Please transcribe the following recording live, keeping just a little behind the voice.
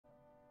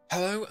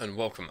Hello and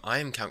welcome, I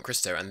am Count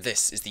Christo and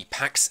this is the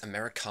Pax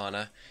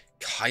Americana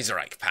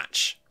Kaiserreich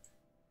patch.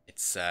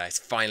 It's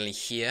finally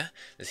here.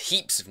 There's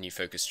heaps of new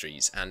focus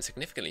trees, and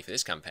significantly for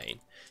this campaign,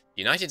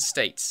 the United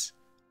States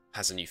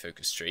has a new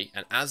focus tree,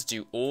 and as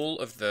do all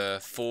of the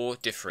 4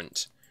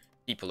 different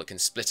people that can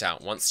split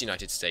out once the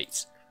United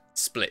States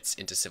splits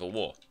into civil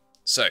war.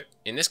 So,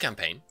 in this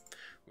campaign,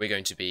 we're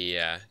going to be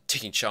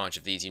taking charge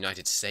of these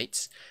United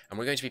States, and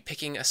we're going to be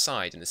picking a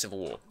side in the Civil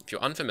War. If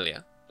you're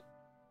unfamiliar,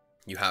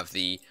 you have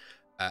the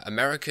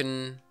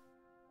American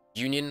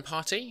Union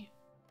Party,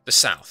 the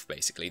South,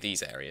 basically,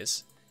 these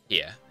areas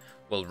here,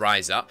 will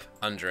rise up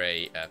under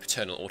a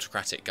paternal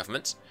autocratic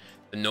government.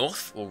 The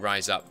North will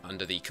rise up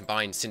under the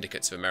combined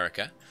Syndicates of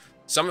America.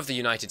 Some of the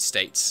United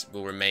States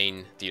will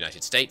remain the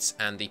United States,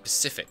 and the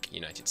Pacific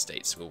United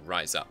States will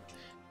rise up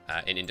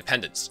in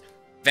independence.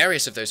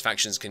 Various of those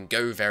factions can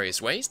go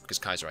various ways, because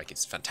Kaiserreich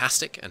is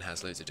fantastic and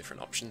has loads of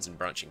different options and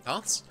branching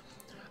paths.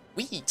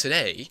 We,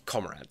 today,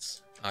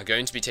 comrades, are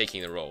going to be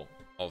taking the role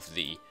of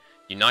the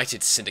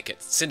United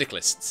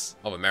Syndicalists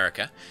of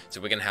America. So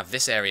we're going to have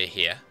this area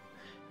here,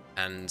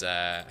 and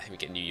I think we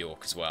get New York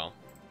as well.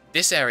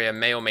 This area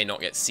may or may not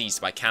get seized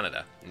by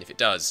Canada, and if it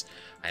does,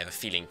 I have a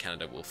feeling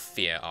Canada will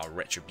fear our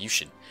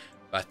retribution.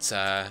 But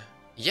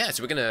yeah,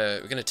 so we're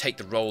gonna take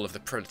the role of the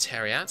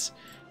proletariat,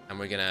 and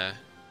we're gonna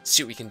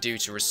see what we can do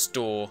to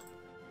restore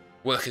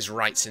workers'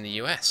 rights in the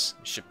US.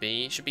 Should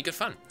be good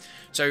fun.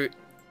 So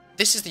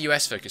this is the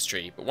US focus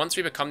tree, but once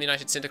we become the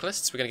United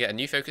Syndicalists, we're going to get a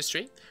new focus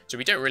tree, so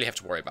we don't really have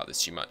to worry about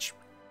this too much.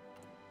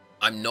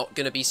 I'm not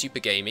going to be super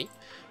gamey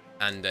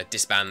and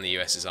disband the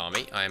US's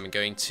army. I am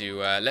going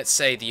to, let's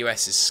say the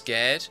US is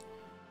scared,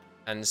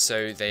 and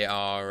so they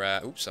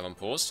are, oops, I've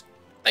unpaused.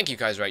 Thank you,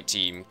 Kaiserreich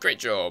team, great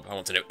job. I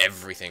want to know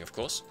everything, of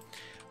course.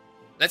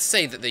 Let's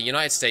say that the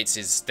United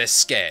States they're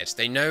scared.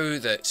 They know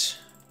that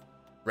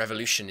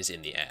revolution is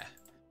in the air,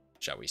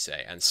 shall we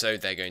say, and so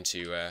they're going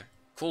to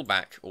call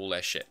back all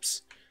their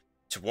ships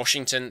to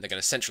Washington. They're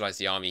going to centralize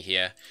the army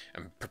here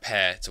and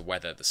prepare to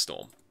weather the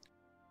storm.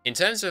 In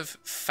terms of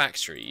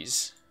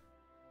factories,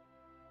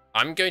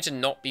 I'm going to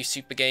not be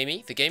super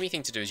gamey. The gamey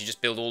thing to do is you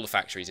just build all the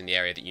factories in the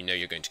area that you know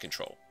you're going to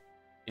control.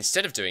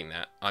 Instead of doing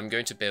that, I'm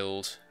going to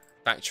build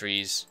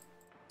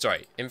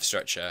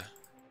infrastructure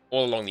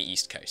all along the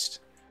East Coast.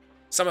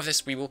 Some of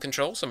this we will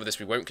control, some of this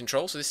we won't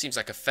control, so this seems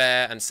like a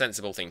fair and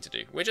sensible thing to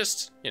do. We're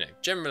just,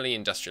 generally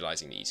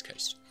industrializing the East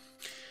Coast.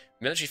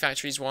 Military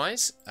factories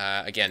wise,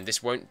 again,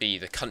 this won't be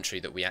the country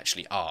that we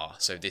actually are,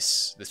 so the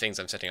things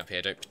I'm setting up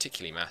here don't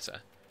particularly matter.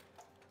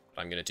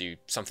 But I'm going to do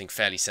something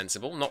fairly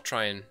sensible, not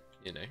try and,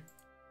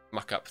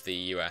 muck up the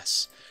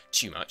US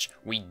too much.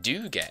 We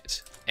do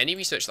get, any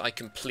research that I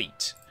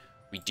complete,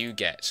 we do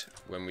get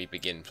when we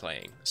begin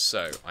playing.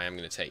 So I am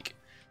going to take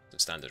some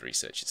standard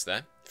research. It's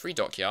there. 3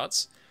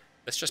 dockyards.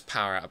 Let's just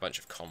power out a bunch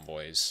of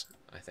convoys,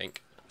 I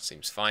think.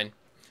 Seems fine.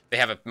 They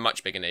have a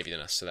much bigger navy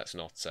than us, so that's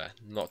not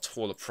at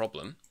all a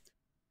problem.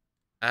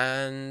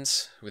 And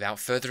without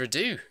further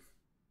ado,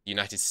 the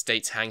United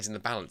States hangs in the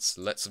balance.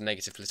 Lots of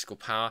negative political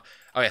power.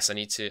 Oh yes, I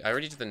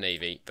already did the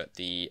Navy, but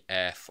the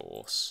Air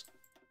Force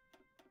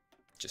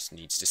just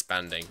needs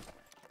disbanding.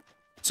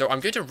 So I'm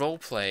going to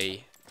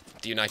roleplay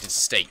the United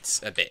States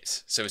a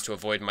bit, so as to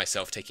avoid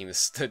myself taking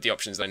the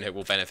options that I know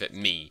will benefit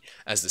me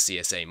as the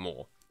CSA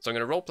more. So I'm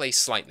going to roleplay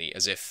slightly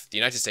as if the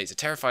United States are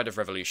terrified of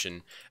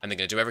revolution, and they're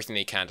going to do everything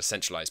they can to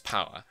centralize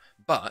power,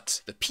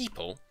 but the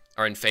people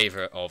are in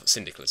favor of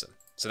syndicalism.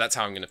 So that's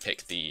how I'm going to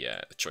pick the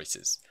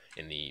choices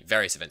in the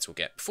various events we'll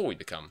get before we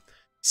become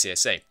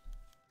CSA.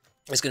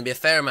 There's going to be a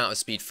fair amount of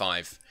Speed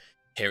 5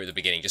 here at the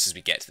beginning, just as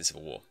we get to the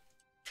Civil War.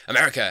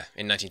 America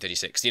in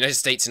 1936. The United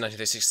States in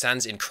 1936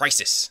 stands in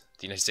crisis.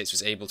 The United States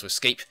was able to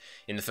escape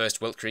in the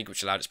First Weltkrieg,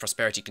 which allowed its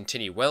prosperity to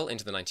continue well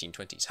into the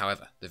 1920s.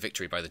 However, the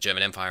victory by the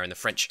German Empire and the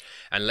French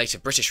and later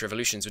British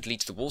revolutions would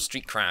lead to the Wall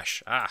Street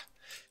crash.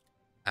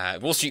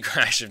 Wall Street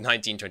crash of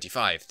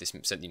 1925. This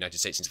sent the United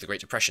States into the Great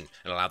Depression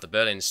and allowed the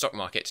Berlin stock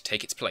market to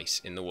take its place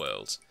in the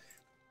world.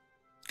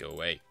 Go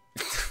away.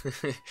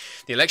 The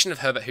election of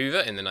Herbert Hoover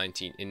in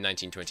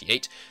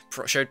 1928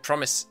 showed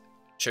promise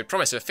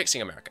of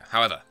fixing America.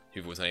 However,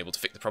 Hoover was unable to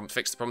fix the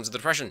problems of the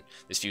Depression.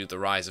 This fueled the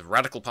rise of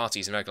radical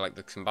parties in America like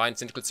the Combined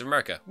Syndicates of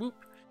America,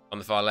 whoop, on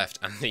the far left,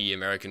 and the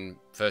American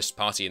First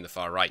Party in the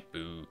far right,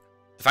 boo.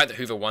 The fact that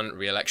Hoover won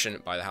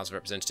re-election by the House of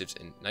Representatives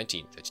in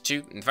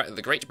 1932, and the fact that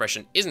the Great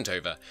Depression isn't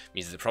over,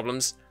 means that the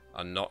problems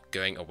are not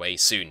going away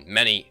soon.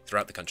 Many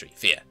throughout the country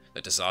fear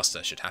that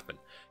disaster should happen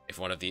if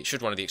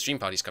should one of the extreme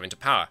parties come into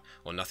power,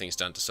 or nothing is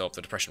done to solve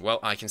the Depression. Well,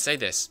 I can say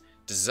this,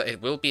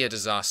 it will be a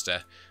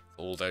disaster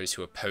for all those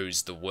who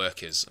oppose the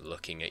workers,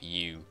 looking at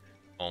you,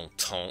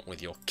 entente,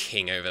 with your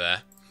king over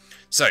there.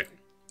 So,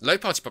 low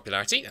party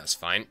popularity, that's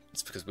fine.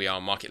 It's because we are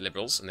market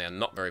liberals, and they are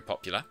not very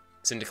popular.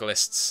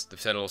 Syndicalists, the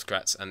paternal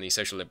autocrats, and the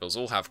social liberals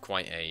all have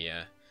quite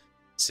a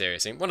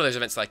serious thing. One of those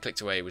events that I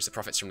clicked away was the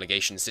profits from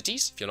legation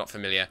cities. If you're not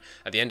familiar,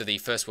 at the end of the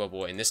First World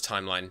War in this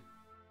timeline,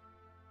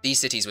 these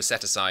cities were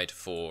set aside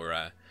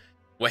for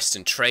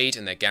Western trade,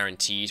 and they're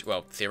guaranteed,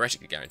 well,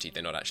 theoretically guaranteed,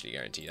 they're not actually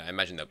guaranteed. I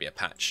imagine there'll be a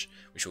patch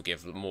which will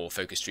give more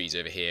focus trees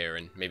over here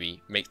and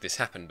maybe make this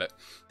happen, but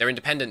their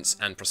independence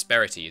and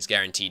prosperity is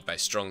guaranteed by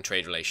strong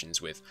trade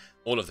relations with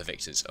all of the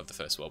victors of the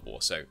First World War.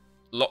 So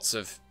lots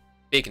of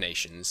big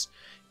nations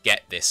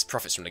get this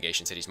profits from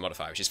negation cities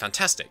modifier, which is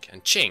fantastic,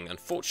 and Qing,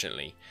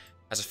 unfortunately,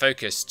 has a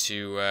focus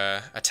to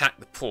attack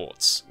the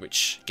ports,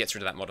 which gets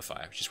rid of that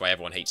modifier, which is why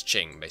everyone hates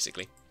Qing,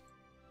 basically.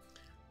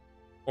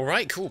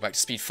 Alright, cool, back to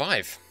speed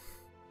 5.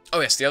 Oh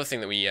yes, the other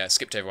thing that we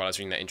skipped over while I was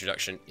reading that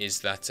introduction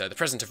is that the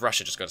President of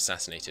Russia just got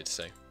assassinated,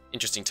 so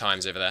interesting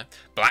times over there.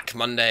 Black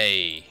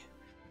Monday!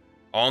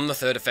 On the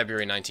 3rd of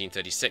February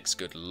 1936,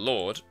 good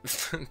lord,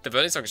 the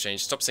Berlin Stock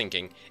Exchange stopped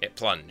sinking, it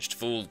plunged,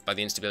 fooled by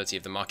the instability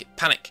of the market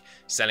panic.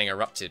 Selling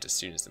erupted as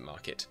soon as the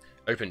market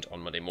opened on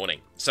Monday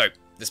morning. So,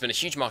 there's been a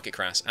huge market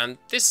crash, and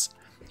this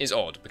is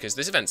odd, because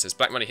this event says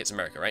Black Monday hits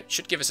America, right?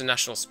 Should give us a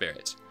national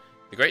spirit.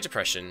 The Great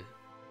Depression...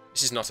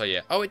 This is not our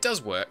year. Oh, it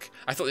does work.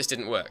 I thought this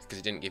didn't work because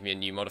it didn't give me a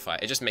new modifier.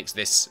 It just makes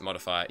this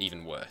modifier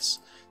even worse.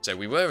 So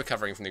we were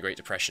recovering from the Great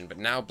Depression, but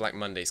now Black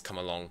Monday's come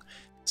along.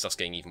 Stuff's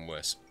getting even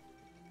worse.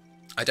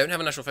 I don't have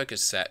a national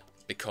focus set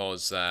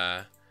because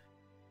there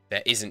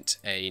isn't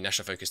a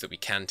national focus that we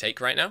can take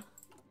right now.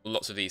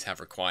 Lots of these have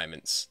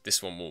requirements.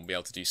 This one we'll be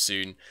able to do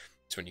soon.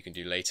 This one you can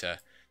do later.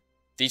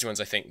 These ones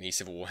I think the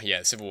Civil War. Yeah,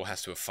 the Civil War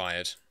has to have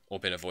fired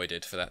or been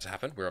avoided for that to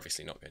happen. We're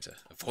obviously not going to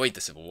avoid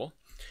the Civil War.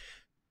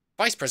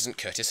 Vice President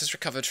Curtis has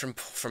recovered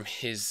from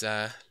his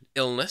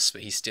illness,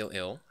 but he's still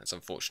ill. That's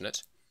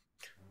unfortunate.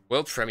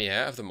 World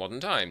premiere of the Modern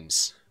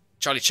Times.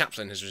 Charlie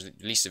Chaplin has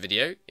released a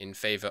video in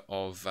favour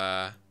of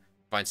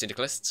fine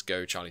syndicalists.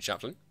 Go Charlie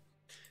Chaplin.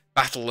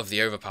 Battle of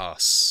the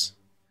Overpass.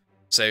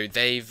 So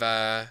they've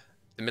the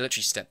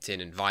military stepped in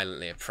and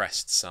violently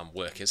oppressed some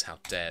workers. How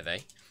dare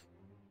they?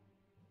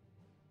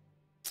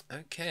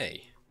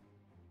 Okay.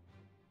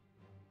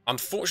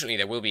 Unfortunately,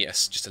 there will be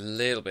just a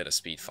little bit of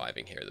speed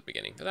 5ing here at the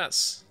beginning, but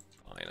that's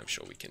fine. I'm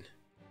sure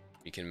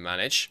we can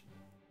manage.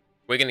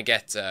 We're going to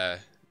get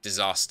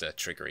disaster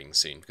triggering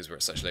soon because we're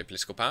at such low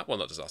political power. Well,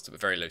 not disaster, but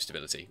very low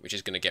stability, which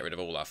is going to get rid of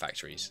all our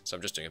factories. So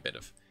I'm just doing a bit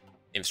of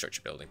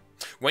infrastructure building.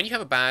 When you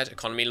have a bad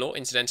economy law,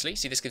 incidentally,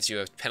 see, this gives you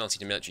a penalty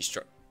to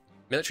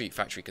military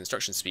factory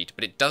construction speed,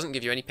 but it doesn't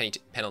give you any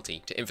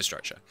penalty to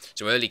infrastructure.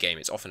 So early game,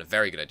 it's often a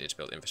very good idea to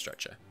build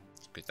infrastructure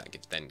because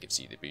that then gives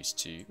you the boost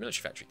to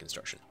military factory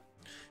construction.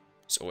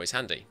 It's always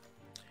handy.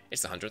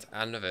 It's the 100th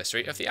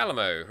anniversary of the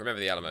Alamo. Remember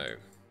the Alamo?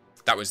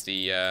 That was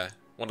the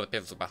one of the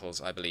pivotal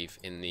battles, I believe,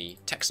 in the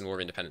Texan War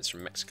of Independence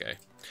from Mexico.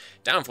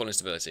 Downfall and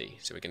stability.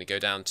 So we're going to go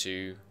down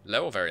to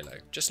low or very low?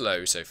 Just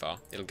low so far.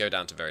 It'll go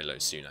down to very low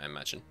soon, I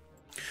imagine.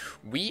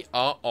 We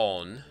are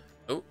on...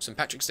 Oh, St.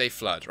 Patrick's Day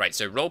flood. Right,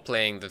 so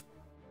role-playing the,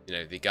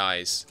 the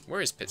guys... Where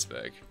is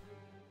Pittsburgh?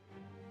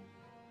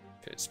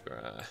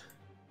 Pittsburgh...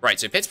 Right,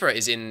 so Pittsburgh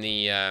is in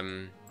the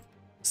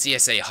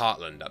CSA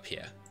heartland up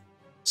here.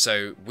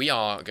 So we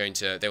are going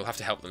to... They will have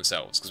to help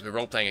themselves, because we're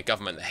role-playing a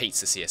government that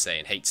hates the CSA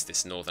and hates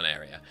this northern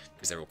area,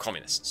 because they're all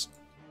communists.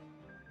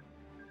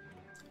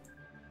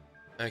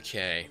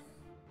 Okay.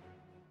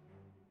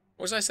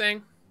 What was I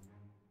saying?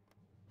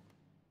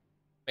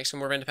 Mexican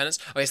War of Independence?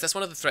 Oh yes, that's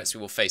one of the threats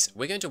we will face.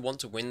 We're going to want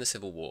to win the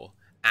Civil War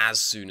as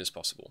soon as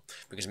possible,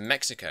 because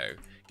Mexico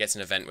gets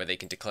an event where they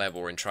can declare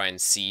war and try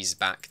and seize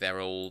back their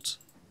old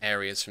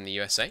areas from the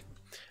USA,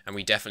 and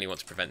we definitely want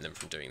to prevent them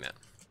from doing that,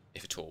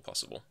 if at all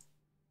possible.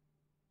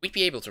 We'd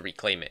be able to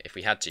reclaim it if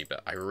we had to,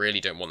 but I really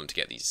don't want them to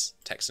get these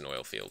Texan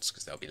oil fields,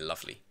 because they'll be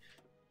lovely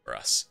for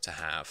us to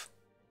have.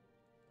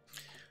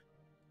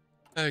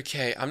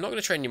 Okay, I'm not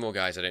going to train any more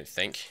guys, I don't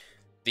think.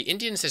 The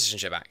Indian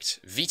Citizenship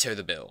Act. Veto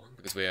the bill,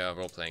 because we are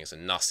role-playing as a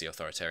nasty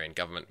authoritarian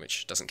government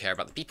which doesn't care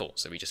about the people,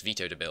 so we just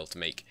vetoed a bill to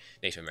make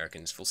Native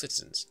Americans full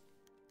citizens.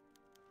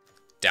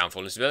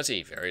 Downfall in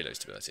stability. Very low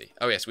stability.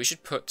 Oh yes, we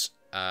should put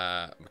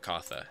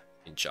MacArthur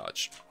in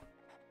charge.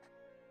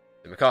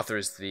 MacArthur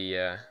is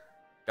the...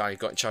 guy who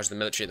got in charge of the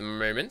military at the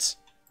moment.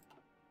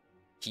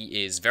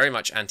 He is very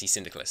much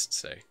anti-syndicalist,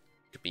 so it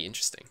could be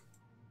interesting.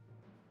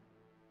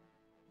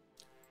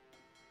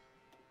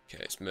 Okay,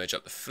 let's merge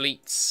up the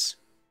fleets.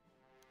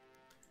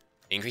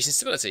 Increase in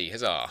stability,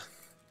 huzzah.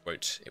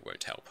 It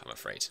won't help, I'm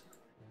afraid.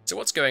 So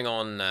what's going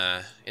on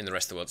in the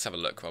rest of the world? Let's have a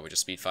look while we're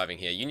just speed 5ing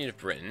here. Union of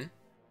Britain.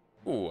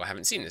 Ooh, I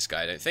haven't seen this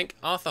guy, I don't think.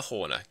 Arthur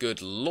Horner.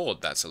 Good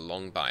lord, that's a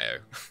long bio.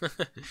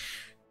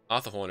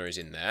 Arthur Horner is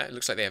in there. It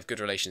looks like they have good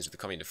relations with the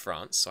Commune of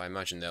France, so I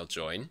imagine they'll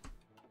join.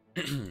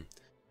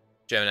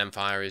 German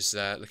Empire is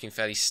looking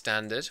fairly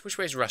standard. Which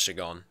way is Russia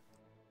gone?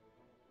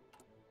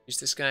 Who's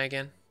this guy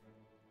again?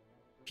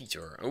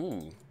 Peter.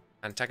 Ooh,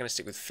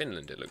 antagonistic with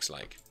Finland, it looks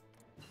like.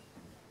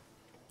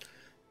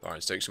 Bar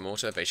and Stokes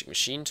Mortar, basic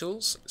machine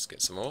tools. Let's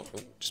get some more.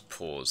 Ooh, just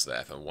pause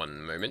there for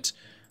one moment.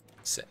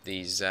 Set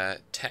these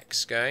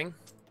techs going.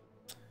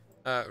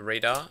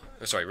 Radio.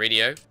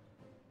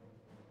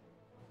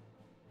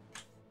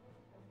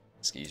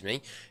 Excuse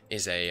me,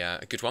 is a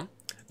good one.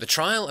 The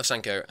Trial of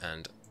Sanko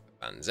and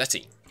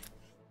Vanzetti.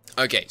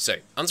 Okay, so,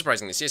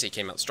 unsurprisingly, CSA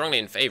came out strongly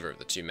in favour of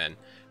the two men,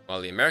 while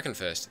the American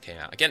First came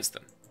out against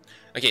them.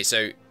 Okay,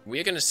 so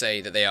we're going to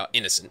say that they are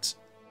innocent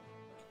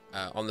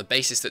on the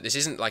basis that this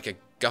isn't like a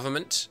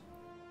government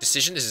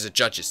decision, this is a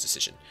judge's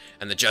decision.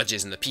 And the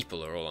judges and the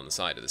people are all on the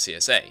side of the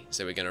CSA.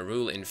 So we're going to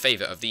rule in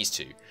favour of these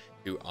two,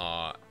 who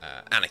are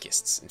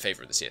anarchists, in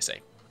favour of the CSA.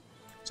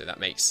 So that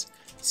makes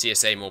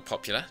CSA more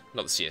popular.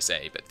 Not the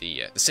CSA, but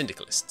the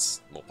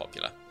syndicalists more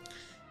popular.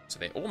 So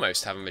they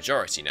almost have a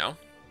majority now.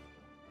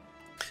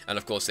 And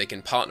of course they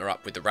can partner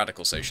up with the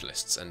radical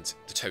socialists and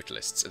the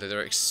totalists, although there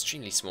are an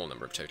extremely small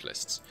number of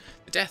totalists.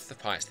 The death of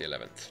Pius XI.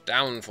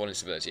 Downfall in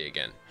stability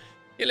again.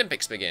 The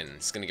Olympics begin.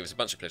 It's going to give us a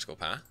bunch of political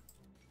power.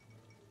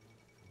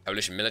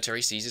 Polish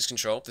military seizes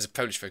control. There's a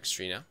Polish focus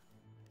tree now.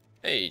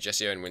 Hey,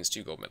 Jesse Owen wins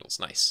 2 gold medals.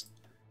 Nice.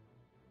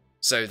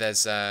 So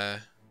there's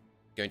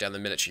going down the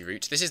military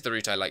route. This is the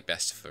route I like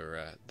best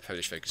for the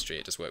Polish focus tree.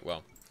 It does work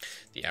well.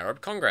 The Arab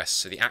Congress.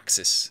 So the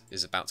Axis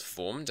is about to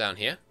form down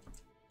here.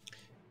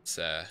 It's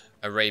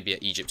Arabia,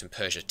 Egypt, and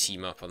Persia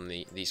team up on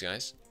these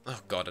guys.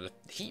 Oh god, a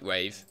heat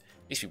wave.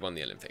 At least we won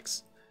the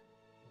Olympics.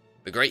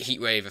 The Great Heat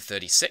Wave of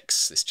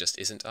 36. This just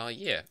isn't our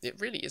year. It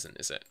really isn't,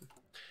 is it?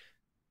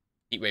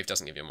 Heat wave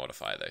doesn't give you a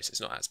modifier though, so it's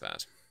not as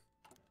bad.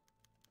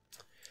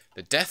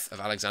 The death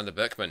of Alexander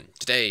Berkman.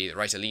 Today, the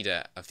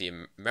writer-leader of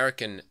the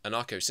American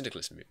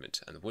anarcho-syndicalist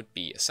movement and the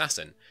would-be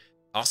assassin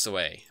passed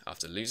away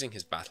after losing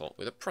his battle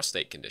with a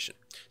prostate condition.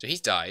 So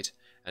he's died,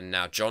 and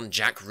now John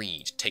Jack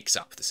Reed takes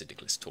up the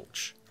syndicalist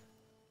torch.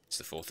 It's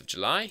the 4th of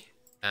July,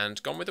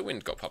 and Gone with the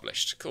Wind got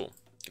published. Cool.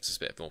 Gives us a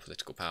bit more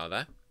political power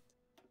there.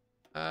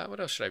 What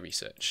else should I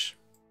research?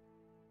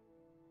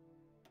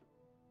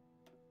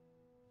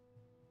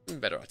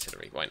 Better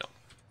artillery, why not?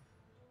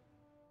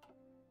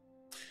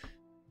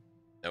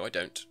 No, I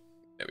don't.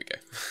 There we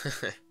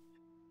go.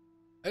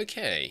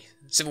 Okay,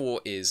 Civil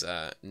War is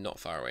not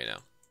far away now.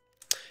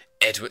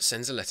 Edward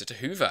sends a letter to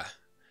Hoover.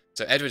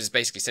 So Edward is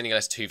basically sending a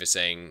letter to Hoover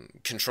saying,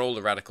 control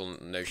the radical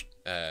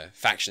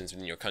factions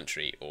within your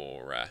country,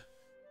 or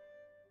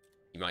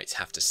you might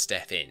have to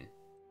step in.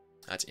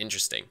 That's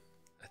interesting.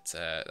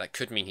 That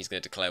could mean he's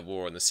going to declare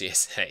war on the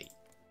CSA.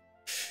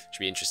 Should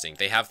be interesting.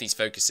 They have these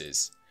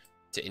focuses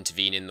to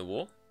intervene in the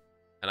war,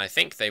 and I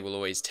think they will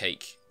always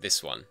take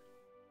this one,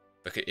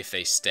 because if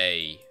they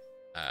stay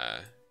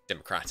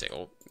democratic,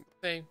 or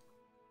they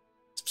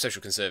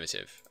social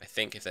conservative. I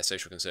think if they're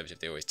social conservative,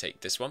 they always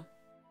take this one.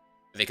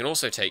 They can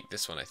also take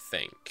this one, I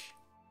think.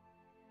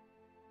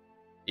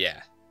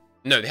 Yeah.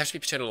 No, they have to be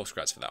paternal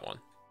autocrats for that one.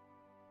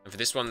 And for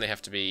this one, they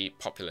have to be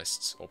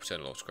populists or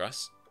paternal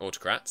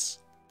autocrats.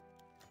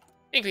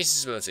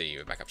 Increases stability.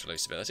 We're back up to low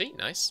stability.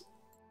 Nice.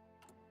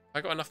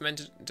 I got enough men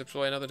to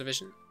deploy another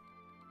division?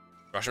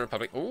 Russian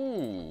Republic.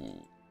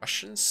 Ooh.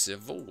 Russian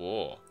Civil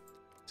War.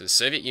 So the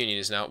Soviet Union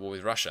is now at war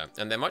with Russia.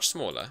 And they're much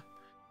smaller.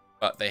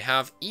 But they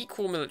have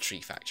equal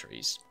military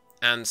factories.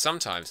 And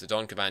sometimes the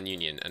Donkoban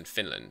Union and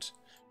Finland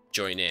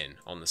join in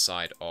on the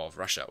side of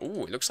Russia.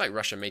 Ooh, it looks like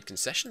Russia made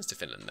concessions to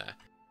Finland there.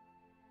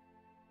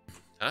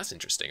 That's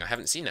interesting. I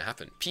haven't seen that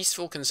happen.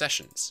 Peaceful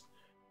concessions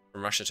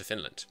from Russia to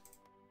Finland.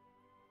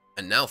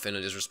 And now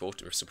Finland is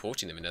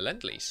supporting them in a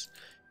Lend-Lease.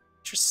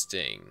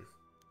 Interesting.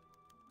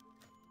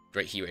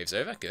 Great heat waves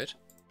over. Good.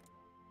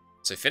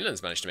 So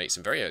Finland's managed to make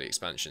some very early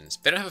expansions.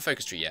 They don't have a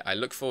focus tree yet. I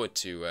look forward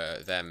to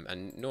them,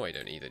 and Norway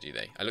don't either, do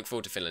they? I look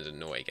forward to Finland and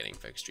Norway getting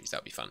focus trees.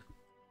 That'll be fun.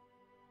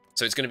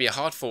 So it's going to be a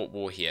hard-fought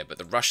war here, but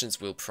the Russians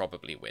will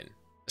probably win.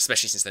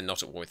 Especially since they're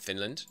not at war with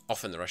Finland.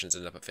 Often the Russians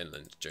end up at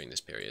Finland during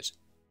this period.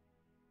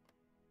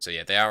 So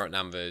yeah, they are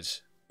outnumbered.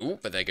 Ooh,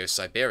 but there goes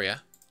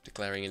Siberia,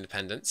 declaring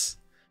independence.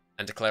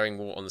 And declaring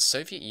war on the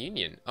Soviet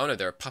Union. Oh no,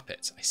 they're a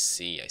puppet. I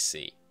see, I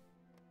see.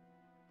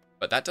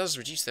 But that does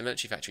reduce their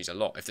military factories a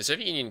lot. If the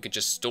Soviet Union could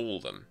just stall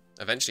them,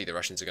 eventually the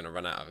Russians are going to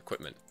run out of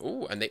equipment.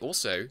 Ooh, and they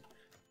also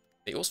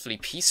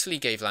peacefully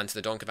gave land to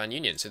the Donkoban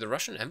Union. So the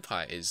Russian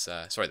Empire is,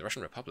 the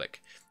Russian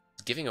Republic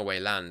is giving away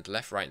land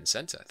left, right, and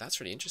center. That's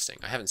really interesting.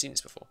 I haven't seen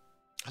this before.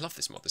 I love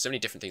this mod. There's so many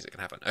different things that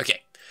can happen.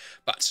 Okay,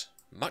 but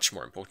much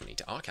more importantly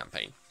to our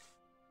campaign,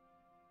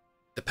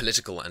 the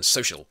political and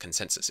social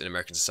consensus in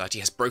American society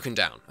has broken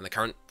down, and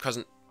the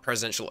present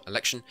presidential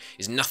election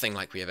is nothing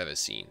like we have ever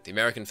seen. The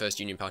American First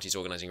Union Party is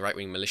organizing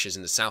right-wing militias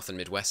in the South and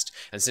Midwest,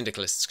 and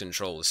syndicalists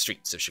control the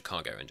streets of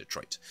Chicago and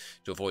Detroit.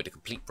 To avoid a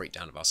complete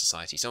breakdown of our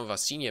society, some of our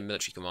senior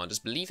military commanders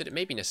believe that it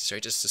may be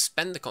necessary to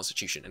suspend the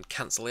Constitution and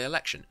cancel the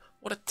election.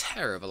 What a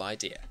terrible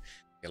idea.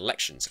 The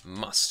elections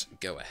must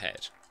go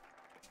ahead.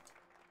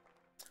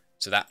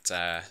 So that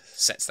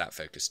sets that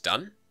focus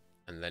done,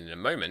 and then in a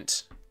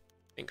moment,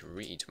 I think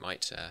Reed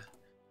might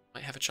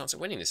have a chance at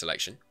winning this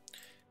election.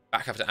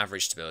 Back up to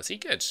average stability.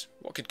 Good.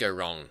 What could go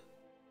wrong?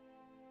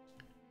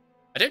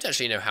 I don't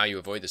actually know how you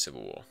avoid the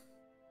Civil War.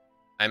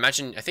 I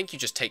think you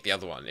just take the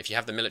other one. If you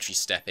have the military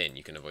step in,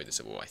 you can avoid the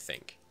Civil War, I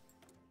think.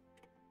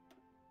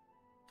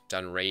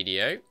 Done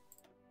radio.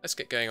 Let's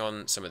get going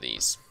on some of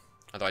these.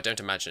 Although I don't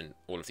imagine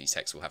all of these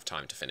texts will have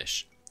time to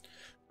finish.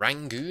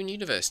 Rangoon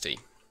University.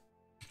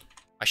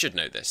 I should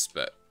know this,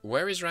 but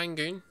where is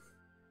Rangoon?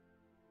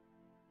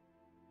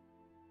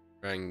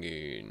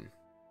 Rangoon.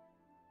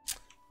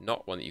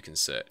 Not one that you can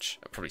search.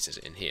 It probably says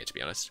it in here, to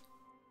be honest.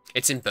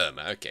 It's in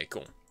Burma. Okay,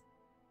 cool.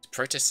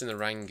 Protests in the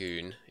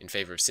Rangoon in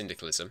favour of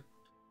syndicalism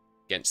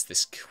against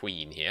this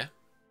queen here.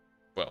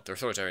 Well, the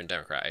authoritarian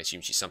democrat, I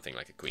assume she's something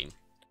like a queen.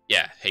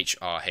 Yeah,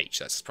 HRH,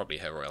 that's probably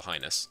Her Royal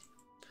Highness.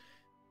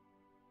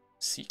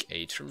 Seek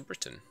aid from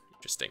Britain.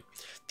 Interesting.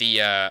 The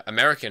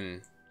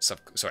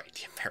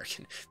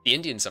the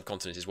Indian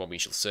subcontinent is one we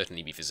shall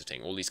certainly be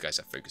visiting. All these guys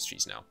have focus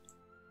trees now.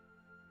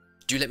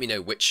 Do let me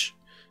know which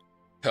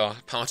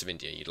part of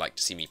India you'd like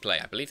to see me play.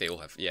 I believe they all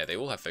have, yeah, they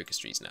all have focus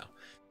trees now.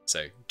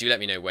 So do let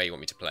me know where you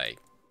want me to play.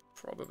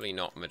 Probably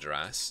not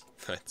Madras,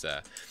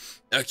 but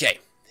okay,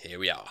 here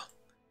we are.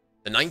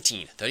 The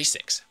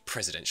 1936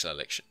 presidential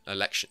election.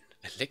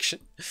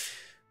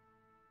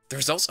 The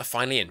results are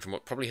finally in from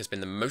what probably has been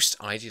the most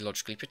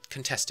ideologically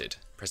contested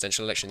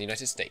presidential election the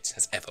United States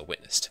has ever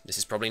witnessed. This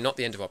is probably not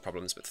the end of our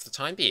problems, but for the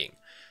time being,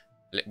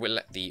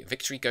 the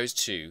victory goes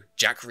to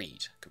Jack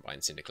Reed,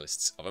 Combined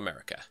Syndicalists of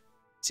America.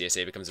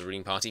 CSA becomes the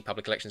ruling party.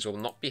 Public elections will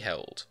not be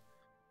held.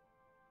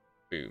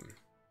 Boom.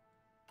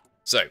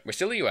 So, we're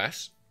still the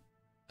US,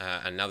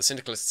 and now the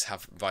Syndicalists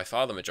have by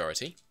far the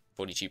majority,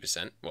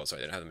 42%. Well,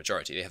 sorry, they don't have the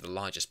majority, they have the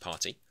largest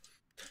party.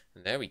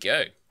 And there we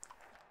go.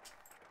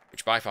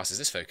 Which bypasses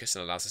this focus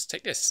and allows us to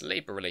take this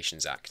Labour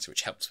Relations Act,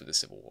 which helps with the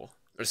Civil War.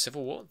 Or the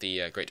Civil War?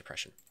 The Great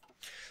Depression.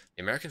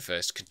 The American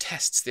First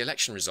contests the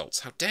election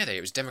results. How dare they?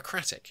 It was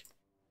democratic.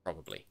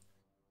 Probably.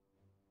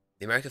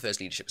 The American First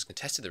leadership has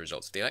contested the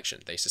results of the election.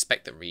 They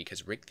suspect that Reed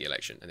has rigged the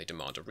election, and they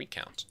demand a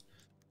recount.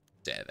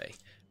 Dare they?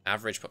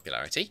 Average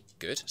popularity.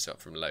 Good. So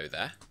up from low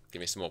there.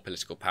 Give me some more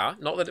political power.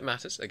 Not that it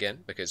matters,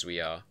 again, because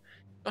we are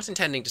not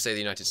intending to stay in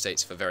the United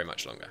States for very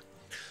much longer.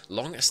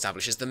 Long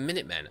establishes the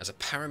Minutemen as a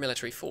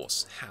paramilitary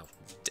force. How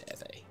dare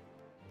they?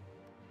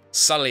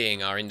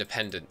 Sullying our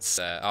independence,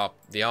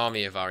 the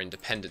army of our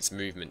independence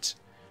movement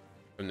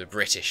from the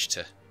British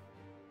to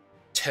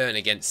turn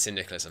against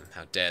syndicalism.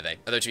 How dare they?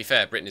 Although, to be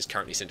fair, Britain is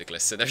currently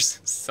syndicalist, so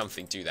there's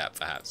something to that,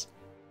 perhaps.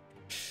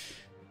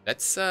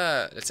 Let's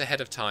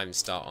ahead of time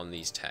start on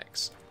these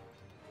techs.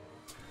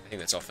 I think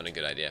that's often a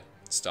good idea.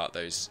 Start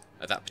those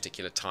at that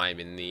particular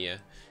time in the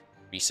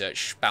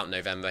research, about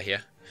November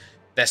here.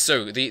 They're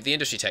so the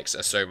industry techs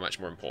are so much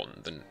more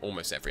important than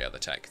almost every other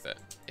tech that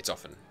it's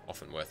often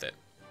worth it.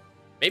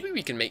 Maybe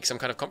we can make some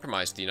kind of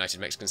compromise with the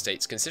United Mexican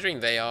States, considering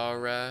they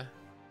are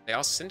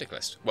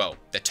syndicalist. Well,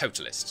 they're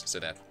totalists, so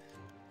they're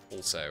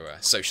also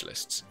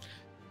socialists.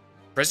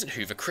 President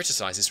Hoover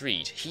criticizes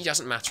Reed. He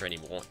doesn't matter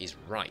anymore. Is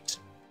right.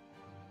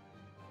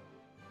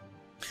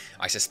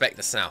 I suspect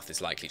the South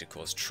is likely to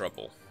cause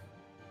trouble.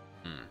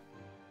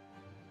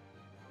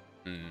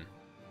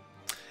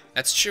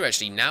 That's true,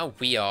 actually. Now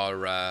we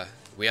are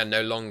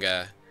no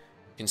longer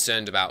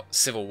concerned about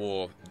civil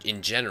war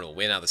in general.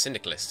 We're now the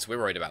syndicalists. We're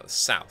worried about the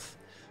South.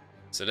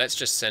 So let's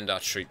just send our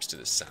troops to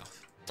the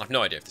South. I've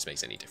no idea if this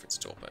makes any difference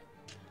at all, but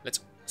let's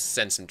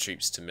send some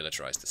troops to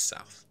militarize the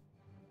South.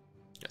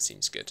 That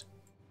seems good.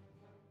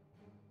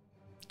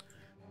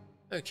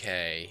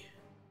 Okay.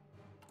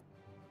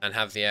 And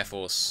have the Air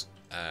Force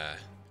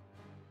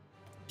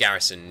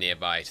garrison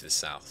nearby to the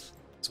south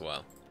as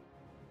well.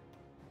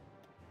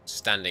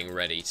 Standing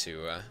ready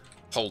to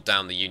hold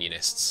down the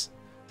Unionists.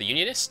 The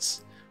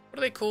Unionists? What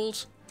are they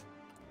called?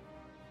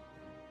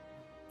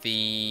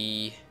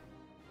 The...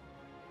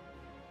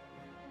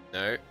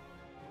 No.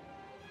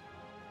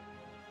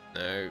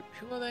 No.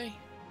 Who are they?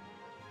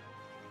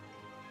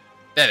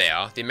 There they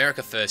are. The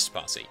America First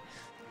Party.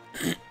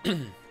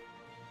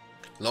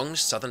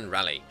 Long's Southern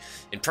Rally.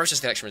 In process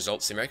of the election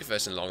results, the America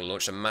First and Long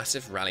launched a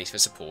massive rally for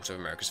support of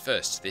America's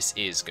First. This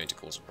is going to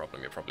cause a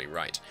problem, you're probably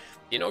right.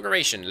 The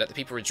inauguration, let the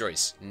people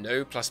rejoice.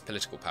 No plus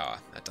political power.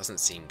 That doesn't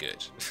seem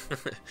good.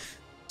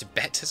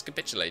 Tibet has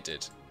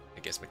capitulated. I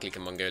guess Maklik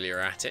and Mongolia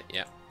are at it,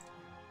 yeah.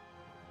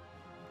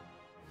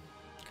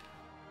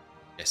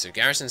 Yeah, so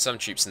garrison some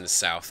troops in the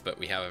south, but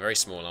we have a very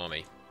small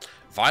army.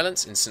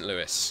 Violence in St.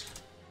 Louis.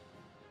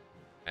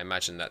 I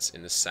imagine that's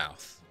in the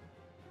south.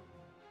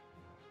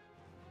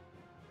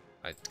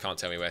 I can't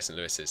tell me where St.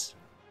 Louis is.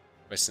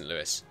 Where's St.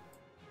 Louis?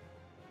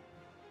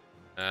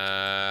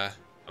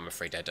 I'm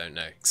afraid I don't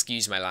know.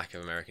 Excuse my lack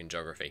of American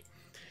geography.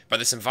 But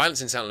there's some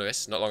violence in St.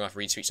 Louis. Not long after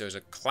Reed's speech, there was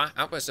a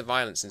outburst of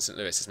violence in St.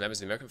 Louis as members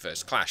of the American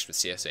First clashed with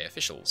CSA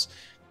officials.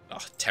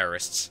 Oh,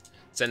 terrorists.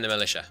 Send the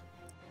militia.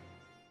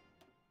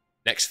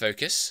 Next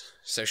focus,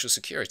 Social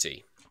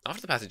Security.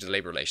 After the passage of the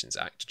Labour Relations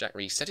Act, Jack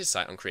Reed set his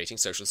sight on creating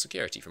Social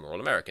Security for all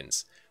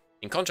Americans.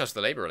 In contrast to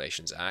the Labour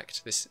Relations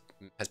Act, this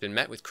has been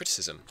met with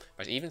criticism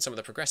by even some of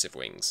the progressive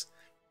wings.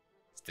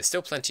 There's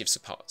still plenty of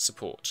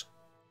support.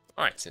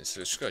 Alright, since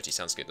Social Security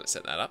sounds good, let's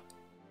set that up.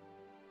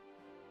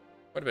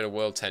 Quite a bit of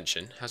world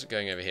tension. How's it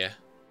going over here?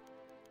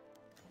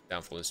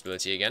 Downfall and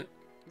stability again.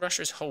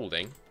 Russia is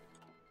holding.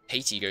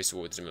 Haiti goes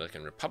towards the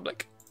Dominican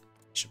Republic.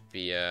 Should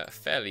be a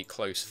fairly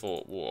close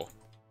fought war.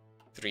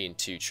 3 and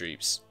 2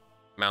 troops.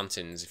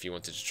 Mountains if you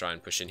wanted to try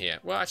and push in here.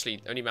 Well,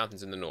 actually, only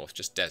mountains in the north,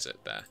 just desert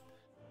there.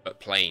 But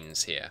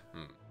plains here.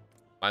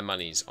 My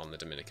money's on the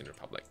Dominican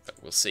Republic, but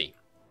we'll see.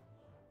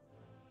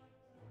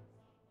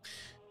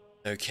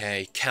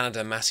 Okay,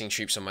 Canada massing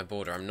troops on my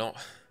border. I'm not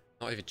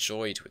Not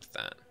overjoyed with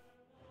that.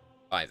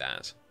 By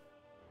that.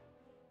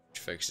 Which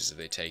focuses have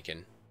they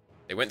taken?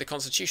 They went the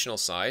constitutional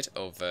side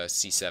of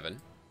C7.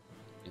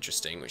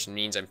 Interesting, which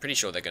means I'm pretty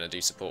sure they're going to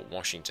do support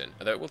Washington.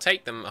 Although it will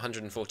take them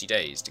 140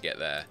 days to get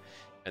there.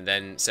 And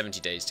then 70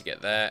 days to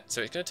get there.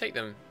 So it's going to take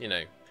them, you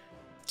know,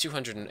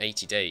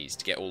 280 days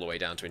to get all the way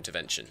down to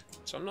intervention.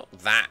 So I'm not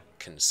that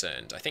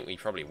concerned. I think we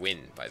probably win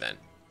by then.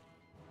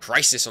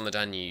 Crisis on the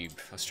Danube.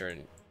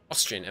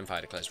 Austrian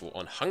Empire declares war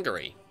on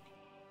Hungary.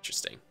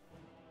 Interesting.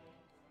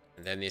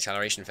 And then the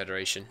Italian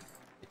Federation.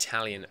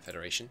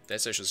 Their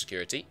social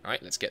security.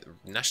 Alright, let's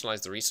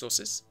nationalize the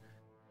resources.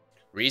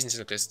 Reeds and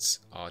syndicalists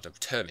are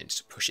determined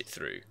to push it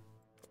through.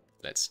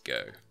 Let's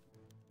go.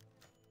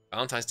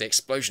 Valentine's Day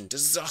explosion.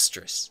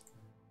 Disastrous.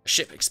 A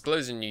ship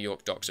explodes in New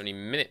York docks only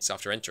minutes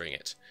after entering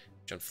it,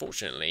 which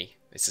unfortunately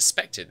is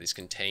suspected this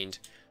contained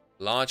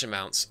large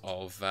amounts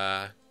of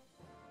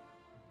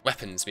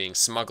weapons being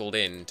smuggled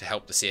in to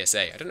help the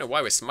CSA. I don't know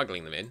why we're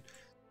smuggling them in.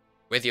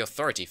 We're the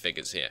authority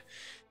figures here.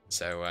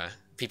 So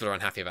people are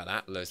unhappy about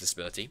that, lowers the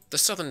stability. The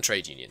Southern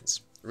Trade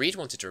Unions. Reed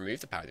wanted to remove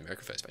the power of the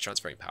America First by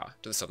transferring power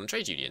to the Southern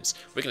Trade Unions.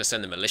 We're going to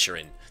send the militia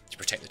in to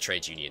protect the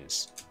trade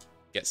unions.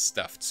 Get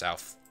stuffed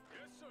south.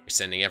 We're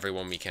sending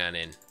everyone we can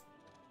in.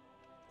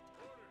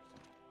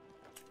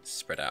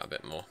 Spread out a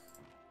bit more.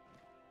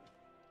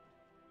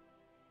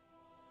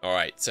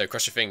 Alright, so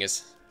cross your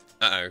fingers.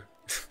 Uh-oh.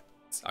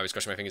 I was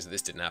crossing my fingers that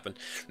this didn't happen.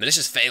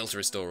 Militias failed to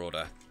restore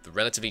order. The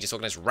relatively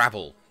disorganized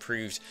rabble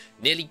proved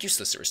nearly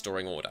useless at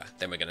restoring order.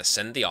 Then we're going to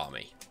send the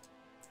army.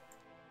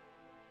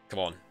 Come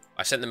on.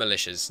 I've sent the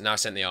militias. Now I've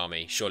sent the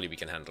army. Surely we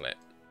can handle it.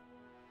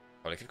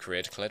 Republic of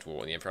Korea declared war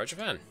on the Emperor of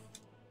Japan.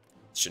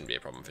 Shouldn't be a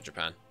problem for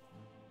Japan.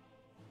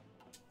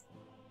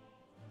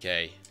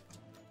 Okay.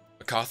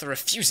 MacArthur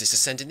refuses to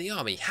send in the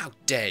army. How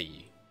dare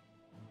you?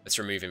 Let's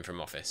remove him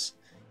from office.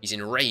 He's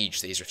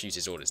enraged that he's refused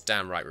his orders.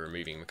 Damn right we're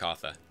removing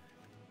MacArthur.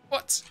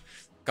 What?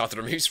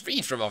 MacArthur removes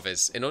Reed from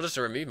office. In order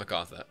to remove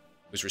MacArthur,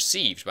 was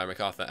received by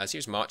MacArthur as he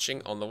was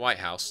marching on the White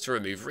House to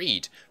remove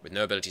Reed. With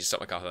no ability to stop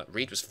MacArthur,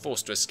 Reed was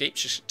forced to escape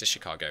to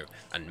Chicago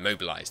and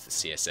mobilized the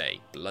CSA.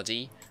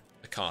 Bloody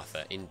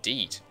MacArthur,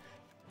 indeed.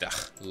 Ugh,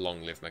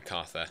 long live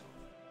MacArthur.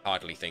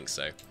 Hardly think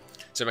so.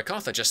 So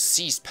MacArthur just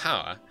seized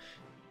power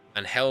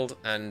and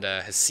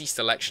has ceased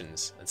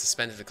elections and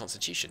suspended the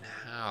Constitution.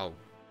 How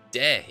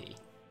dare he?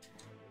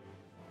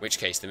 In which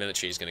case, the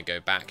military is going to go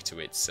back to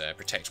its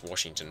protect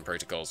Washington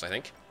protocols, I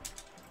think.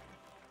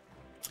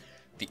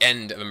 The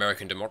end of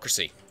American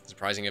democracy.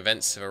 Surprising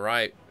events have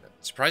arrived.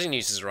 Surprising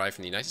news has arrived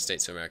from the United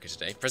States of America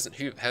today.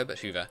 President Herbert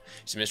Hoover,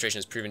 whose administration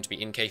has proven to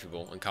be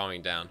incapable and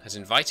calming down, has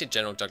invited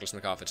General Douglas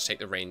MacArthur to take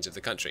the reins of the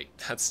country.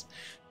 That's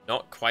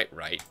not quite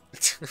right.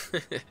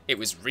 It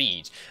was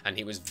Reed, and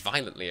he was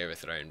violently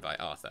overthrown by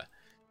Arthur.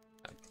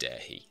 How dare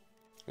he?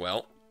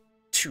 Well,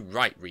 too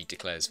right, Reed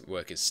declares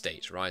workers'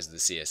 state, rise of the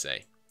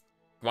CSA.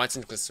 Combined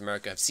Syndicalists of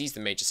America have seized the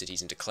major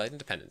cities and declared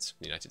independence from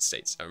the United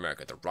States of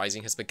America. The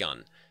rising has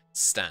begun.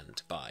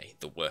 Stand by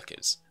the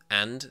workers.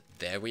 And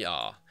there we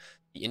are.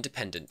 The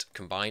independent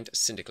Combined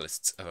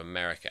Syndicalists of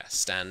America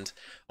stand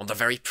on the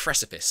very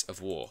precipice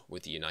of war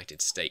with the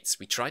United States.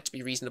 We tried to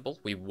be reasonable.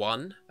 We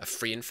won a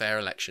free and fair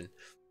election.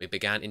 We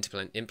began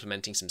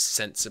implementing some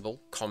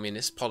sensible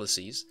communist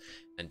policies.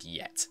 And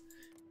yet,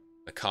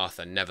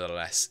 MacArthur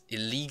nevertheless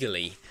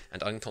illegally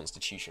and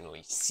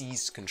unconstitutionally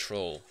seized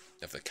control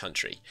of the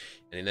country.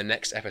 And in the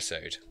next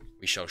episode,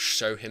 we shall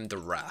show him the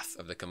wrath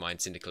of the Combined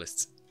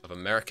Syndicalists of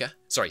America.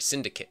 Sorry,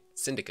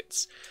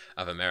 Syndicates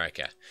of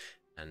America.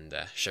 And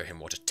show him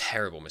what a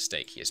terrible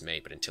mistake he has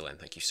made. But until then,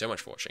 thank you so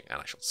much for watching, and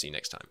I shall see you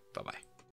next time. Bye-bye.